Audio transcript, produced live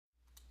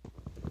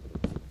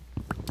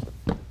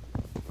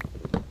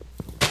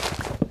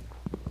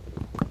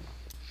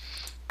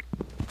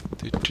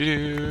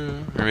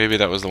Or maybe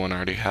that was the one I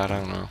already had. I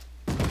don't know.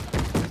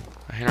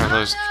 I hear all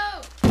those. No!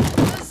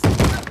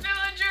 The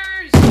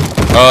villagers!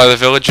 Oh, are the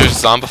villagers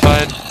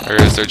zombified?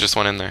 Or is there just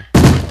one in there?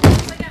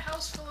 It's like a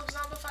house full of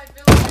zombified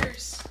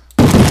villagers.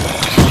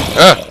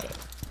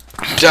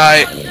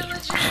 Die!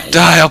 Villagers!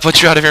 Die! I'll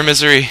put you out of your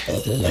misery. We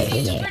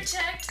need to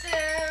protect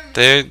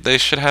them. They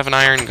should have an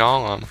iron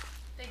golem.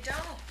 They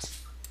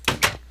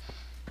don't.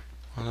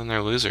 Well, then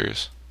they're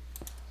losers.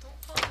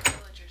 Don't call the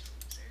villagers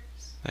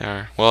losers. They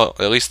are. Well,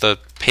 at least the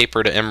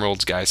paper to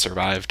emeralds guy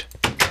survived.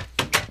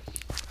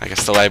 I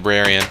guess the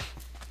librarian.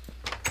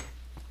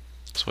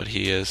 That's what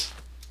he is.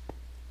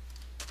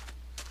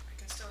 I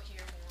can still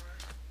hear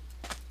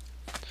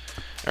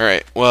more.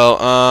 Alright, well,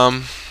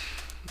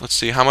 let's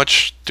see. How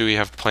much do we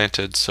have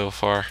planted so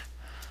far?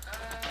 A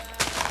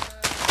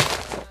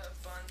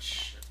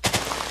bunch.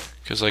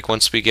 Because, like,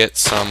 once we get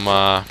some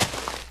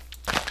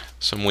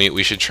wheat,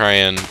 we should try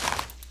and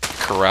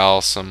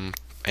corral some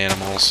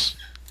animals.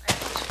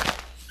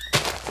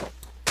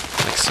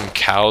 Like, some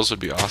cows would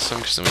be awesome,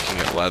 because then we can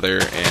get leather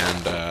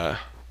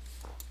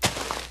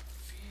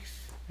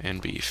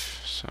and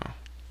beef, so.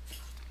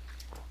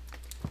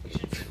 We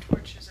should put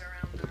torches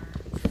around our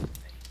thing.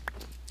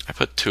 I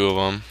put 2 of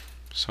them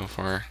so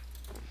far.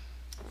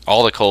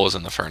 All the coal is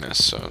in the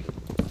furnace, so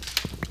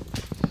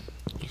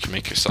you can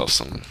make yourself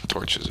some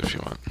torches if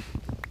you want.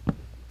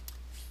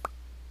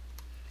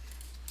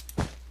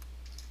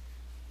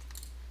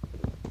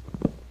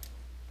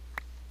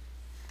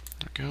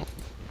 There we go.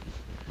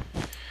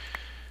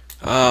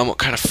 What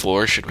kind of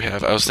floor should we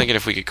have? I was thinking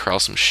if we could corral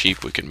some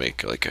sheep, we could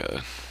make like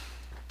a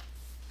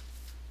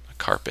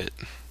carpet.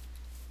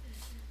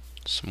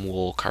 Some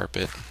wool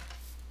carpet.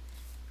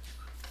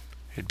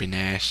 It'd be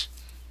nice.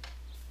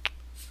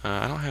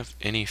 I don't have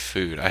any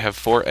food. I have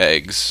 4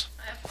 eggs.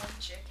 I have 1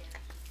 chicken,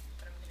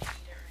 but I'm gonna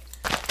eat it right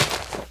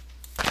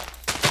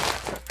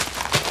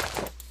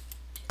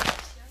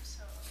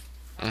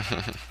now.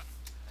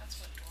 That's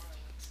what Dora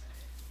would say.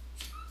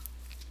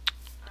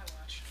 I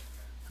watched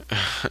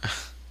Dora.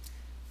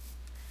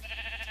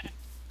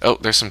 Oh,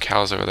 there's some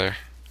cows over there.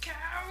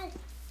 Cow!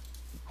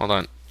 Hold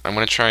on. I'm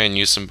gonna try and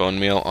use some bone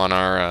meal on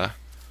our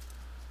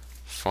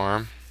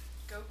farm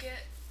Go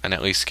get and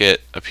at least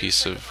get a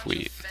piece like of a bunch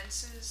wheat. of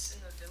fences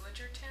in the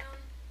villager town.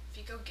 If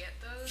you go get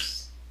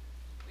those,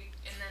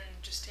 and then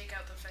just take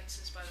out the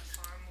fences by the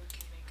farm, we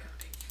can make a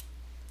big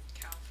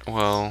cow fence.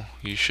 Well,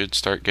 you should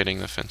start getting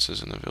the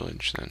fences in the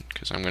village then,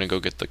 because I'm gonna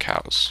go get the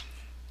cows.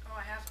 Oh,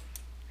 I have them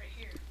right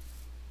here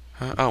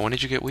Oh, when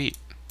did you get wheat?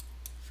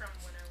 from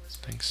when I was.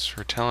 Thanks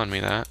for telling me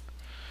that.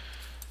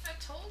 I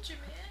told you,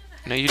 man.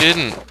 No, you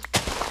didn't.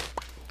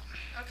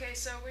 Okay,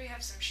 so we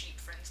have some sheep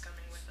friends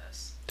coming with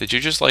us. Did you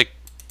just like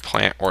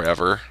plant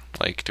wherever?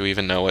 Like, do we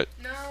even know it?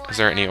 No. Is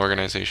there any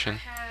organization?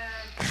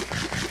 I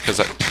Because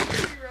had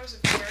 3 rows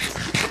of carrots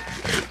in the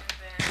back,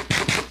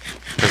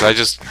 and then I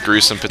just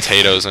grew some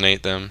potatoes and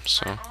ate them.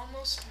 So I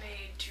almost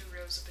made 2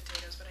 rows of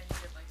potatoes, but I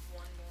needed like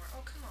 1 more.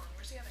 Oh, come on,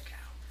 where's the other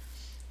cow?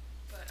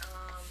 But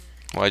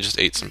well, I just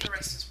ate some the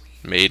rest is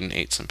wheat. made and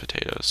ate some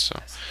potatoes. So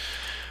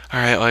all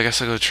right, well I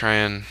guess I'll go try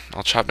and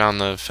I'll chop down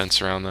the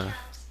fence around the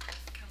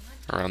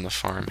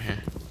farm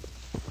here.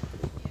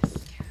 Yes,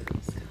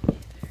 cows, come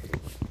hither.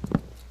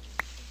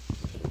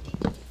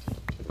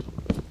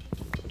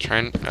 Try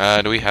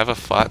and do we have a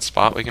flat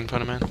spot we can put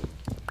them in?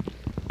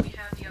 We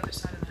have the other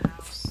side of the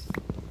house.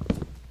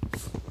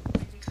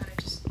 We can kind of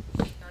just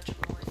nudge them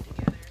all in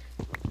together.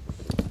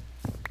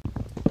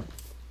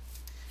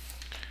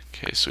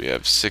 Okay, so we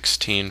have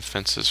 16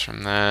 fences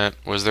from that.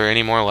 Was there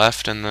any more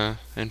left in the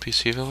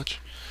NPC village?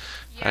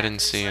 Yeah, I didn't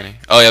there's, see like, any.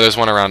 Oh yeah, there's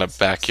one around a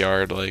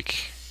backyard,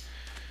 like.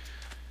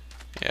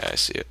 Yeah, I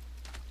see it.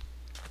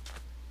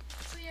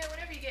 So yeah,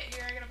 whenever you get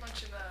here, I got a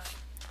bunch of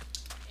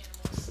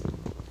animals.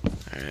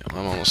 Alright,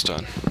 well, I'm almost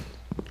done.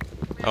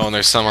 We Oh, have and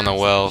there's some on the cows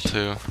well and sheep.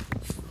 too.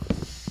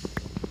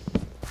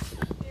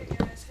 Here,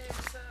 guys, hey,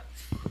 what's up?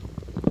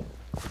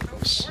 Oh,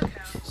 4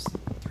 cows,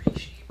 3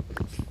 sheep.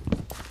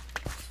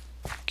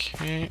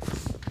 Okay.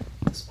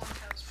 This one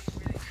cow's being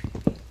really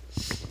creepy.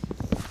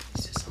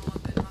 He's just all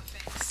up in my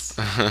face.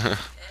 Egg,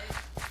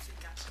 we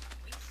got some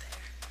wheat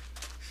there.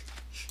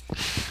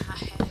 I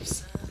have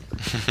some.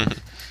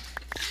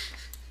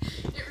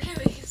 It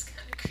really is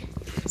kind of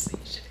creepy, so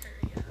you should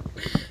hurry up.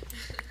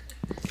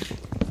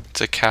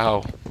 It's a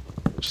cow.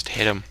 Just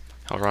hit him.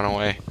 He'll run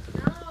away.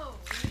 No,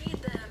 we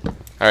need them.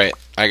 Alright,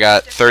 I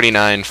got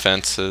 39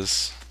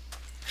 fences.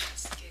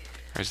 That's good.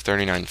 There's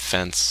 39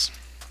 fence.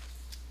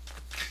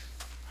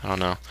 I don't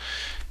know.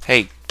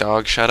 Hey,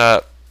 dog, shut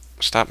up.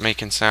 Stop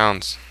making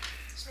sounds.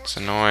 It's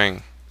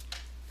annoying.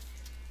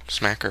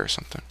 Smack her or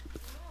something.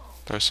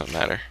 Throw something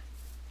at her.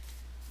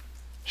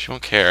 She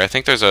won't care. I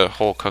think there's a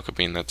whole cocoa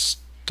bean that's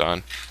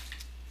done.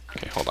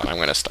 Okay, hold on. I'm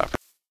gonna stop.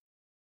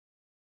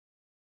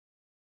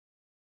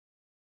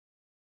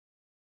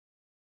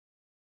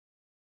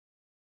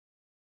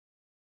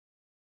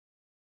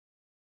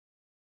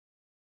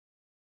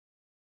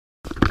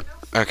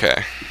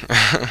 Okay.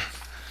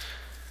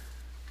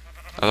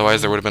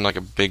 Otherwise, there would have been like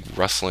a big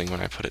rustling when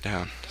I put it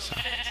down. So.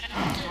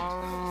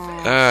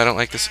 I don't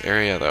like this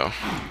area though.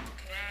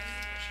 Okay,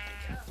 where should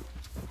we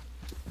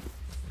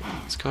go?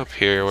 Let's go up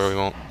here where we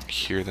won't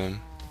hear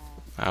them.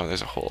 Oh,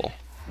 there's a hole.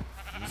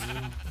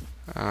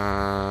 Do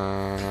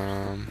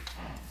I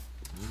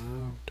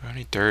have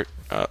any dirt?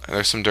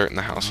 There's some dirt in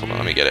the house. Hold on,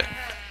 let me get it.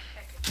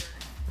 Heck of dirt.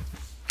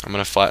 I'm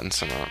gonna flatten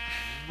some out.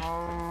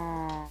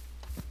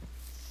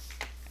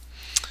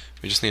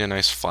 We just need a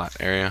nice flat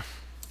area.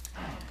 A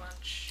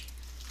bunch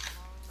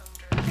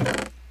of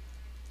dirt.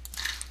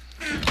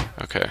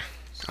 Okay.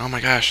 Oh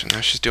my gosh, and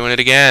now she's doing it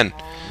again.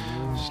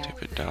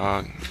 Stupid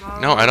dog.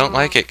 No, I don't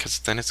like it because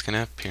then it's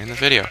gonna appear in the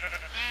video.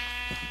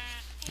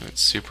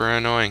 It's super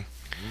annoying.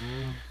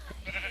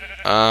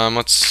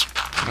 Let's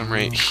put them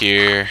right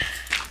here.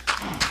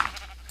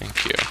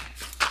 Thank you.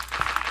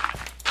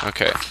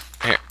 Okay,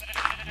 here.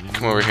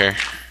 Come over here.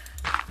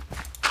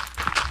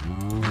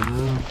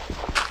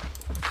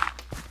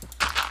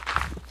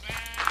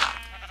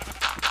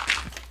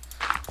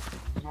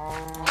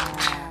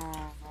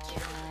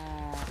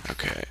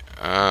 Okay,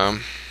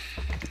 alright,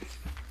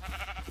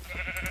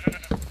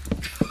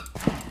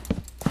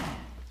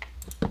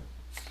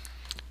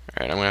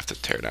 I'm gonna have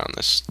to tear down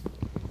this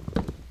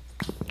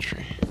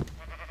tree.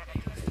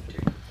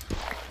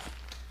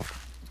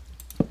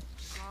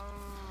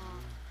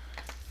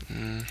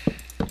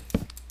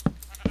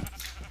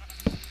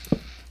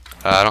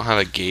 I don't have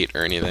a gate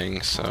or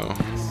anything, so...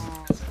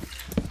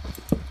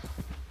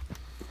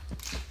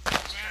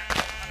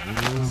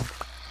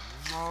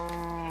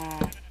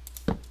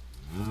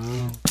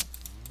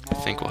 I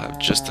think we'll have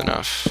just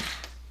enough.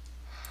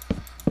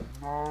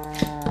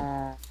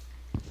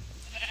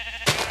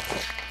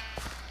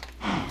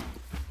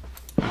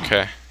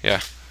 Okay,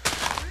 yeah.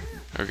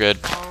 We're good.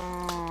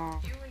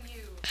 You and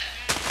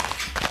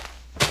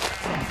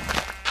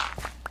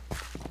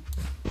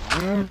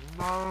you.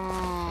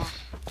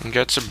 And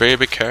gets a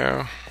baby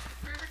cow.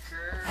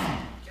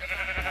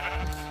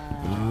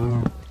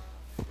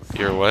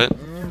 You're what?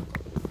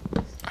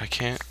 I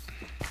can't.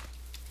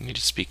 You need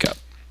to speak up.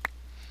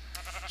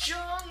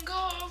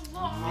 Jungle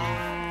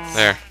Law.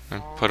 There.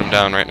 And put him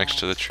down right next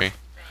to the tree.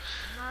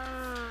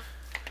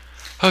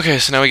 Okay,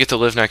 so now we get to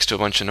live next to a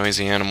bunch of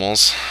noisy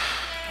animals.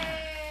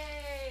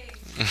 Yay!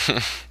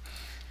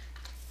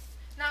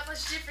 Not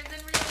much different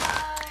than real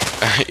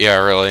life. Yeah,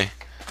 really.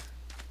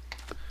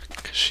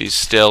 'Cause she's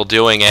still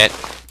doing it.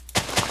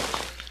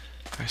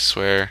 I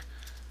swear.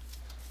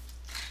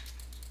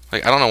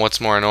 Like, I don't know what's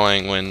more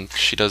annoying when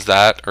she does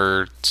that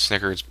or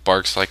Snickers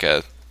barks like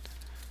a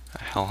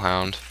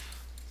hellhound.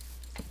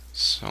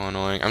 So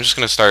annoying. I'm just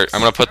gonna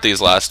put these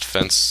last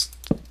fence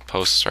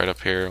posts right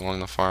up here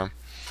along the farm.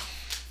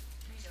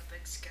 He's a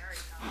big scary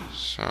house.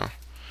 So,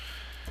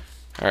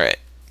 alright.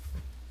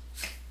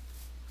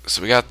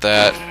 So we got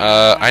that.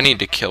 I need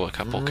to kill a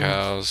couple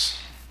cows.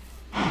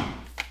 We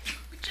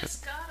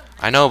just got him.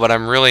 I know, but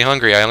I'm really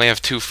hungry. I only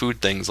have 2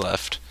 food things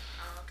left.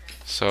 Oh, okay.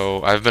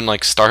 So I've been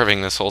like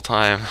starving this whole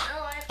time.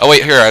 Oh, Oh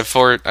wait, here I have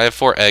 4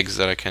 eggs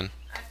that I can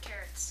I have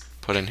carrots.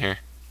 put in here.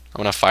 I'm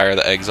gonna fire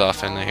the eggs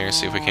off into here,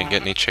 see if we can't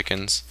get any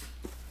chickens.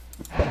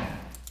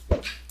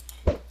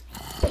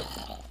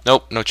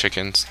 Nope, no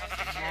chickens.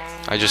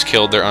 I just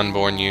killed their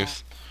unborn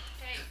youth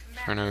Hey, come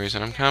back. for no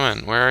reason. I'm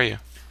coming. Where are you?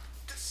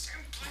 The same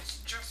place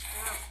just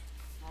grew.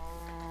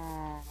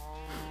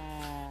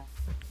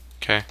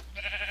 Okay.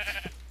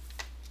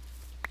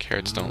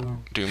 Carrots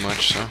don't do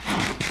much, so.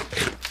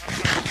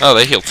 Oh,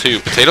 they heal too.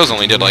 Potatoes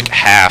only did like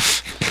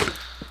half.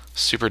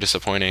 Super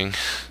disappointing.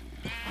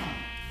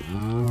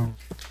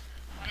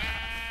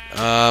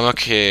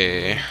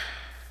 Okay.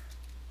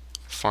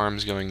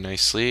 Farm's going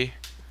nicely.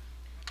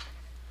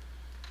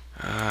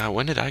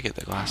 When did I get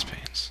the glass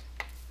panes?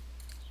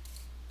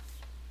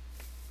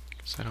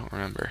 'Cause I don't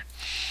remember.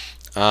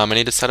 I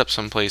need to set up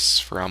some place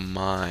for a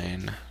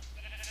mine.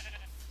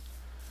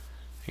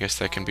 I guess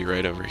that can be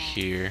right over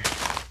here.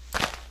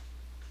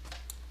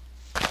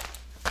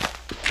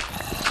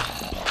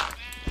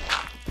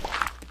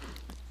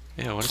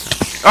 Yeah, what is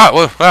that? Ah,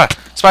 whoa, ah!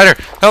 Spider!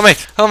 Help me!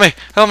 Help me!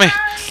 Help me!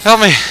 Help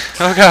me!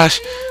 Oh gosh!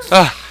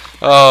 Ah!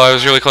 Oh, I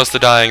was really close to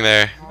dying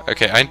there.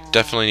 Okay, I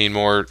definitely need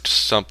more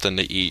something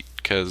to eat,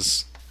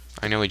 because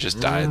I nearly just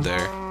died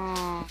there.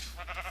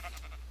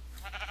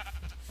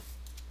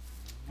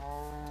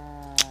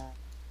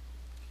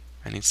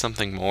 I need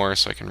something more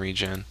so I can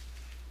regen.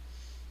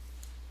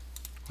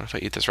 What if I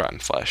eat this rotten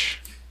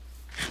flesh?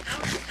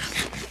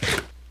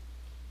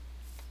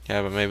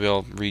 Yeah, but maybe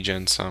I'll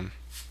regen some.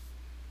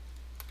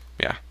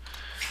 Yeah.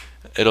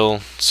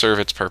 It'll serve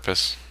its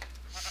purpose.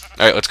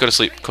 Alright, let's go to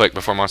sleep quick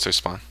before monsters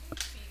spawn.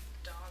 Feed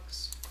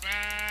dogs. But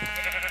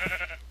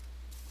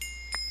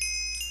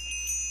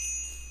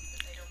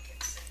they don't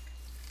get sick.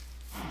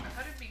 I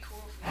thought it'd be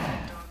cool if we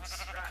fed dogs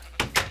rotten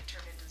and they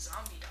turn into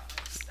zombie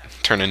dogs. That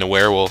would Turn into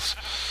werewolves.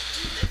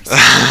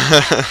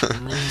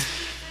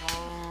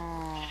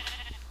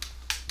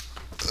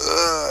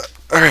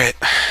 Alright.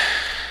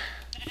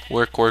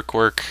 Work, work,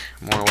 work.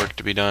 More work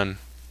to be done.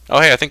 Oh,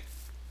 hey, I think...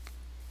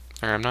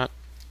 Or I'm not,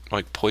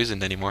 like,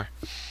 poisoned anymore.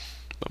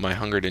 But my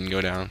hunger didn't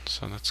go down,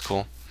 so that's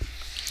cool.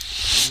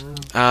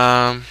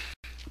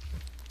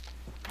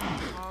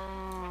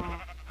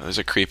 Oh, there's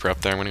a creeper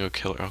up there. I'm gonna go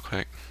kill it real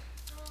quick.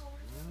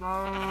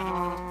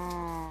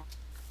 The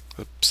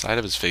side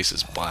of his face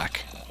is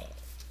black.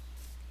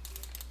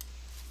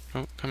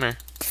 Oh, come here.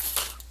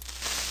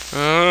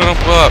 Oh,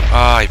 don't blow up.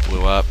 Ah, he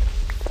blew up.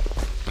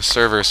 The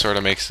server sort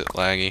of makes it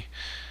laggy.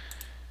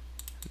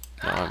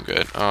 No, I'm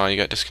good. Oh, you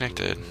got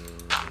disconnected.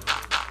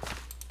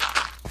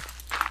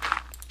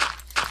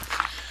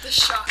 The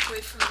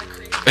shockwave from the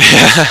creeper.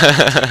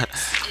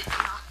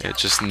 It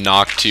just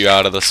knocked you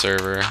out of the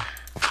server.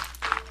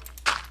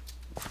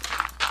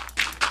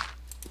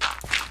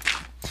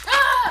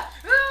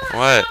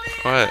 What?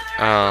 What?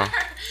 Oh. It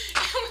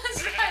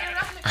was right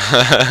around the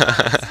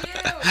corner.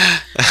 It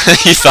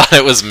was you. You thought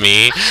it was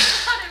me? I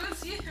thought it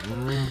was you.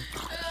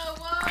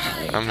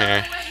 Why? I'm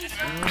here.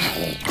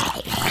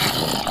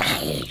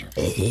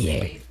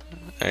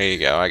 There you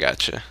go. I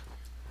got you.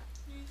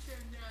 You're so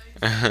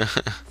nice.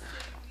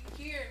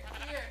 Here.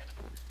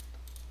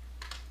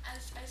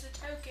 As a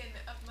token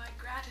of my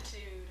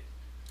gratitude.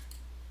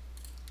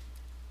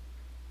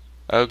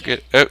 Oh,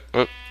 good.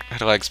 Oh,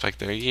 had a lag spike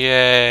there.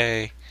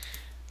 Yay!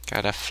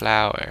 Got a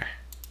flower.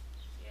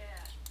 Yeah.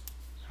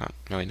 I don't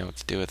really know what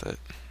to do with it.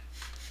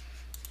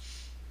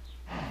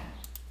 Keep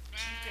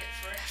it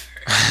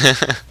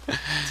forever. That's what you do.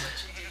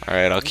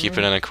 Alright, I'll keep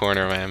it in a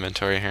corner of my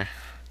inventory here.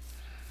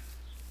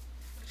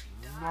 What if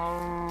you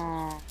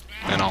die?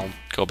 And I'll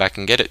go back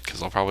and get it,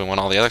 because I'll probably want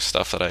all the other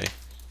stuff that I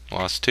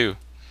lost too.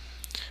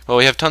 Well,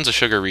 we have tons of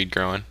sugar reed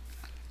growing.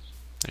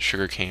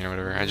 Sugar cane or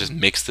whatever. I just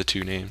mixed the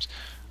two names.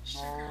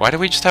 Why do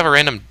we just have a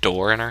random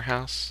door in our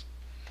house?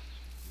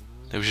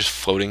 It was just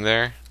floating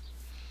there.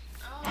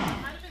 Oh,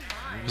 that might have been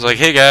mine. It was like,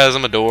 hey guys,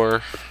 I'm a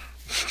door.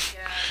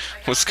 Yeah,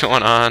 What's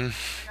going on? I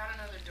got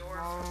another door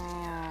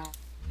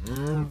from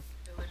the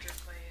villager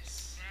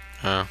place.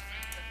 Oh.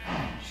 The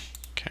village.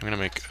 Okay, I'm gonna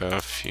make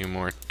a few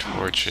more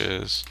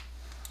torches.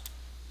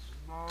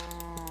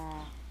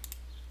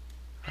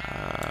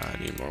 I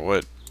need more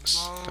wood.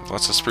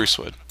 Lots of spruce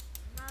wood.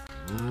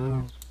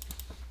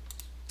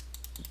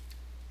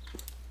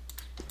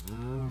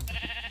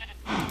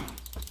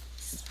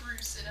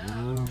 Spruce it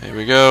up. There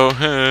we go.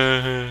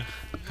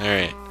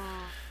 Alright.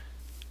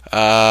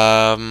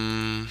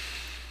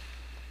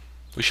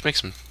 We should make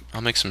some.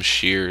 I'll make some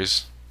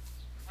shears.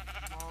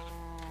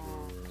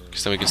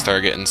 Because then we can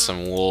start getting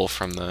some wool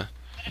from the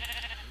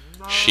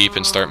sheep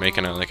and start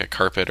making it like a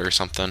carpet or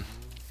something.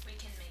 We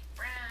can make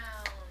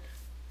brown,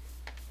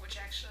 which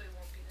actually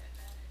won't be that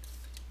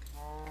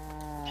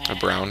bad. A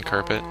brown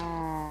carpet.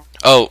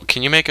 Oh,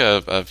 can you make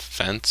a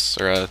fence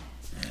or a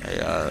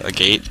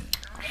gate?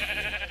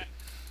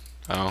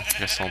 Oh, I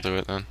guess I'll do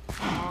it then. Just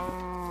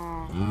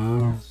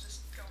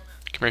going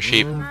up. Come here,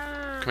 sheep.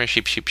 Come here,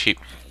 sheep.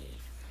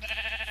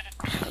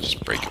 I'll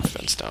just break a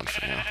fence down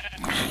for now.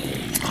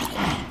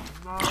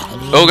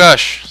 Oh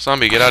gosh,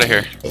 zombie, get out of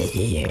here. Is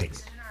it in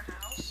our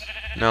house?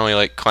 No, he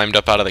like climbed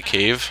up out of the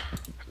cave.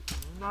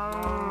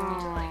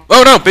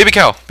 Oh no, baby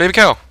cow,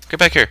 get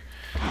back here.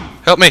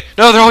 Help me.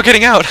 No, they're all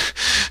getting out.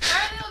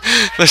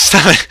 They're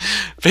stopping.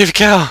 Baby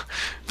cow,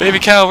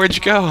 where'd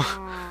you go?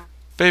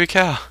 Baby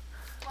cow,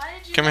 Why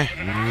did you come let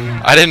here. it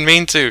happen? I didn't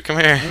mean to. Come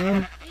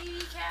here,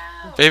 Baby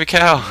cow. baby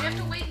cow. We have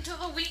to wait until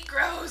the wheat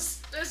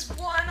grows. There's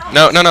one on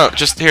No,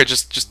 just here,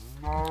 just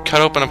cut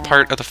open a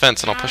part of the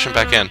fence and I'll push him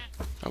back in.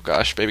 Oh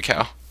gosh, baby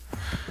cow.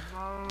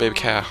 Baby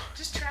cow.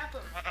 Just trap him.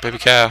 Baby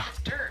cow.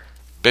 With dirt.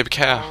 Baby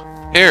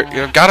cow. Here,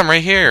 I've got him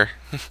right here.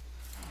 Okay,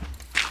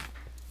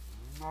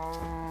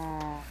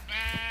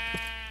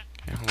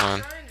 hold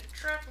on. I'm trying to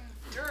trap him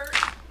with dirt.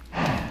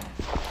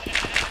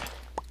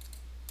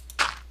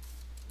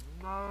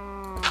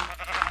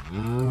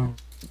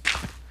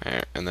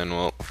 There, and then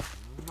we'll...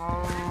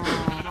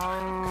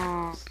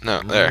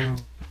 No, there.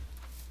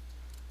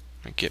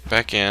 Get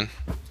back in.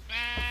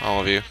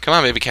 All of you. Come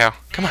on, baby cow.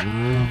 Come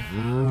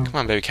on. Come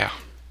on, baby cow.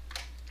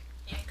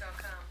 Yanko,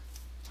 come.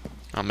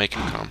 I'll make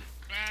him come.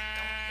 Don't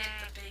hit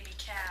the baby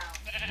cow.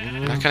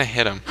 I'm not gonna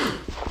hit him.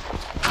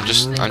 I'm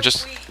just...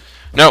 Wheat.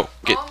 No!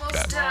 Get Almost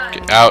back. done.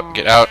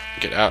 Get out.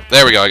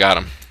 There we go, I got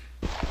him.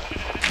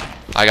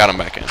 I got him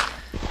back in.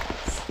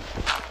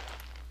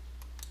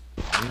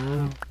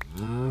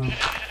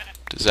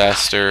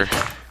 Disaster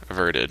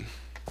averted.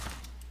 I don't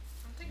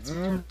think it's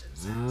much of a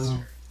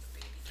disaster.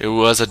 It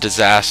was a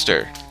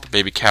disaster. The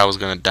baby cow was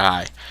gonna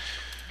die.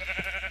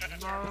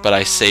 But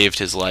I saved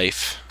his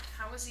life.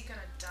 How was he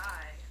gonna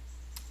die?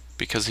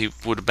 Because he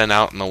would have been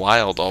out in the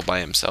wild all by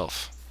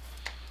himself.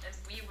 And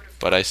we would have.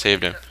 But I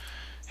saved him.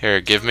 Here,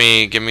 give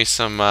me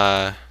some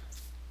dye.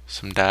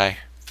 Some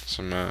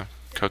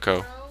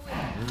cocoa.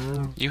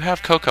 You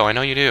have cocoa, I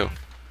know you do.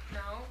 No,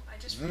 I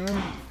just replanted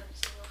them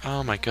so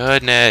Oh my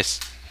goodness.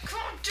 Come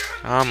on, damn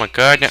it. Oh my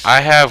goodness.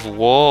 I have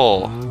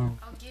wool.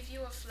 I'll give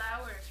you a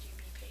flower if you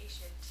be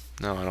patient.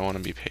 No, I don't want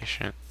to be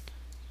patient.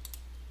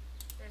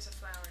 There's a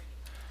flower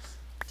anyways.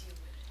 Deal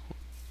with it.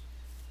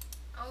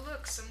 Oh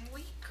look, some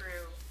wheat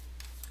grew.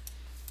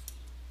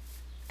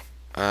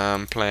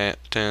 I'm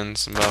planting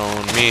some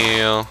bone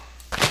meal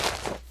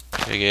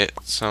to get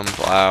some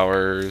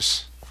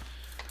flowers,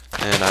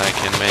 and I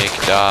can make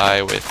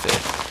dye with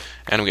it.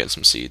 And we get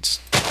some seeds.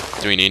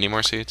 Do we need any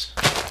more seeds?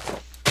 Yeah.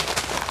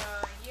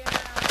 A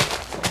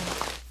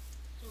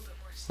little bit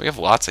more. We have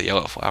lots of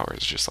yellow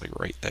flowers just like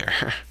right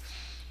there.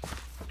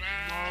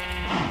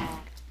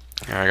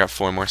 Alright, I got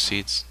 4 more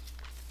seeds.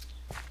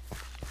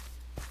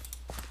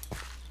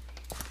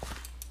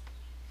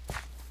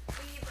 We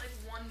need like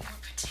 1 more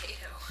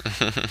potato.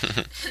 And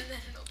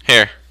then it'll be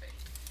Here. perfect.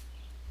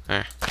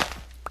 There.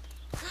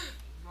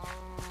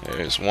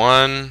 There's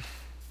 1,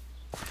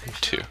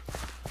 2. Yeah.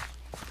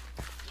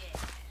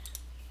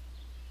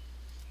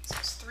 So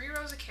it's 3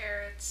 rows of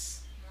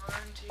carrots, 1,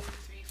 2,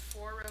 3,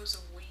 4 rows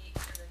of wheat,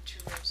 and then 2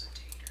 rows of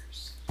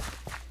taters.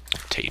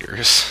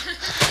 Taters.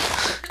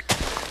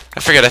 I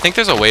forget, I think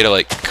there's a way to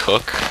like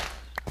cook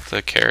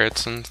the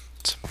carrots and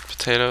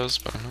potatoes,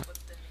 but I'm not. Put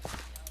them in the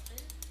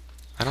oven.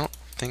 I don't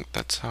think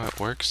that's how it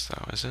works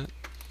though, is it?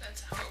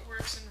 That's how it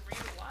works in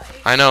real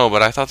life. I know,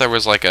 but I thought there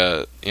was like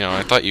a,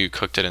 I thought you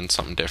cooked it in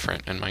something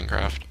different in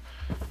Minecraft.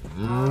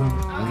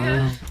 Oh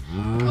yeah.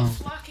 All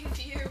flocking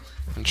to you.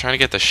 I'm trying to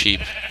get the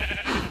sheep.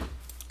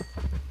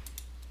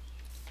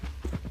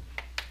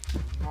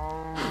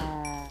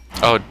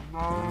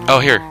 Oh,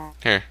 here. What?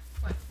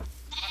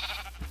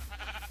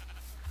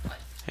 What?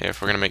 Here, if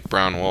we're gonna make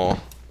brown wool.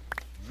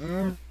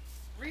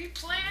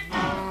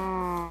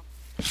 Replant?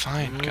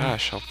 Fine,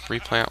 gosh, I'll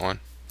replant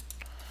one.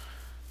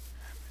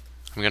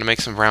 I'm gonna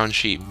make some brown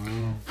sheep.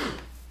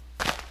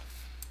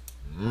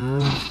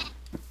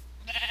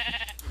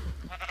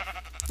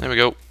 There we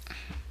go. Wait,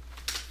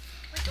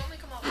 don't make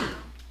them all brown.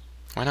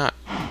 Why not?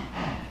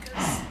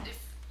 Because if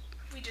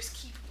we just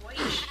keep white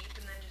sheep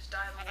and then just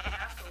dye the wool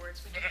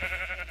afterwards, we can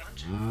have a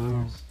bunch of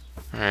those.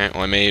 Alright,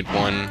 well I made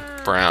one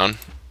brown.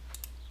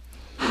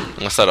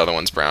 Unless that other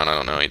one's brown, I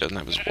don't know. He doesn't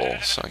have his wool,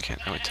 so I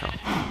can't really tell.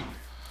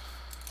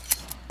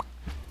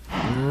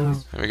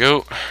 There we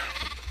go.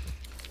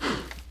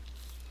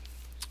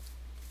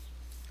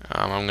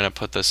 I'm gonna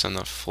put this in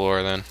the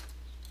floor then.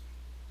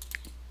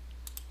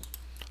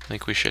 I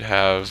think we should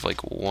have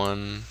like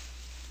 1.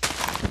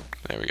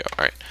 There we go.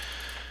 Alright.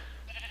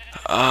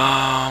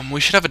 We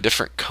should have a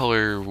different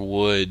color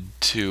wood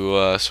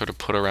to sort of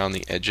put around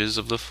the edges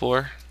of the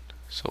floor,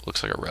 so it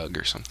looks like a rug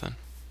or something.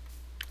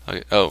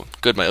 Okay. Oh,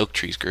 good, my oak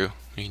trees grew.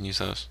 We can use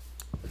those.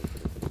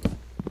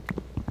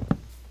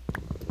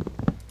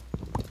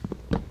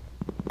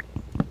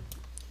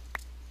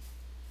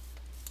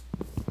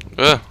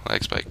 Ugh,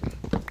 lag spike.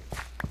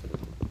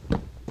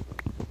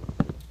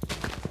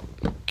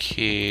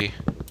 Okay.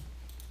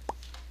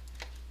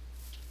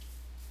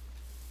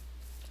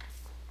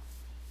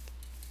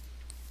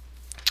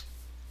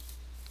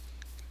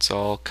 It's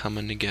all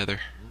coming together.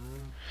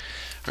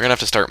 We're gonna have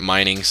to start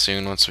mining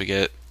soon once we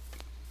get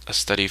a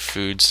steady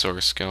food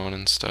source going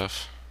and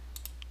stuff,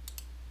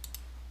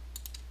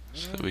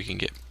 so that we can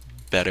get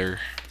better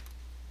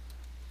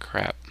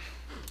crap.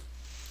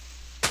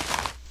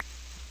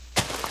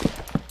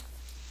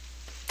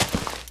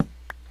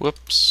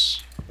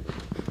 Whoops.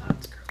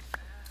 Pods grow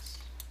fast.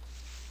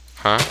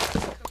 Huh?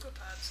 Cocoa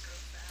pods grow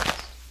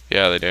fast.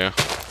 Yeah, they do.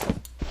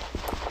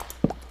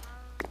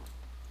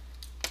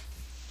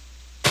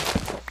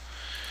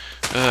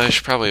 I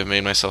should probably have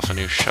made myself a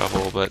new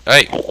shovel, but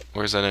hey,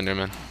 where's that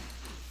Enderman?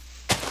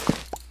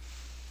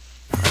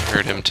 I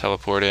heard him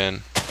teleport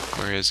in.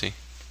 Where is he?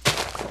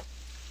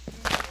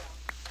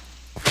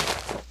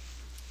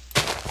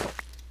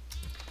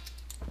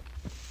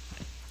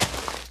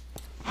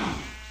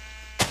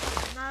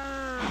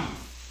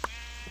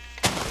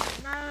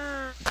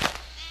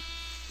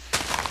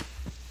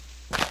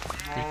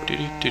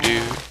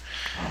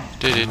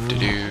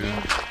 Do-do-do-do.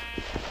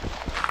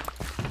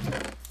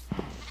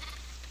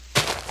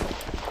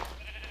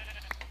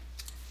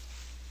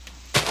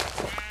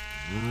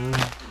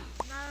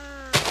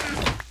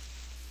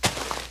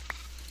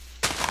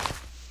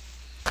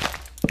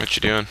 What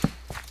you doing?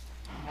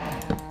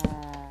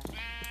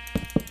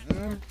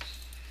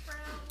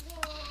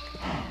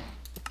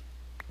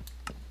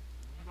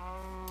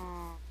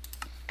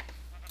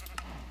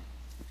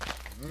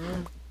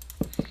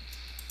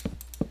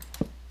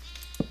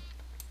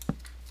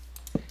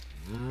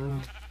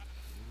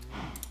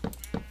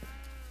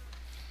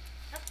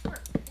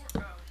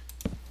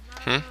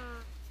 Hmm? I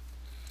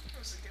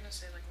was gonna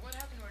say, like, what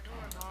happened to our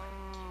door? But I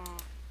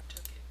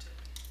took it to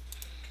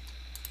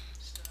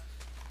stuff.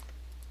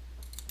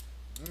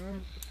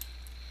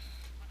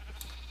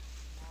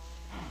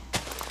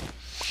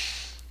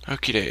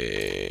 Okie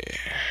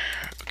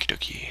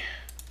dokie.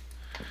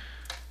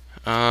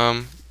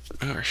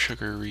 Our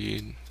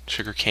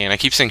sugar cane. I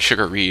keep saying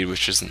sugar reed,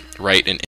 which isn't right in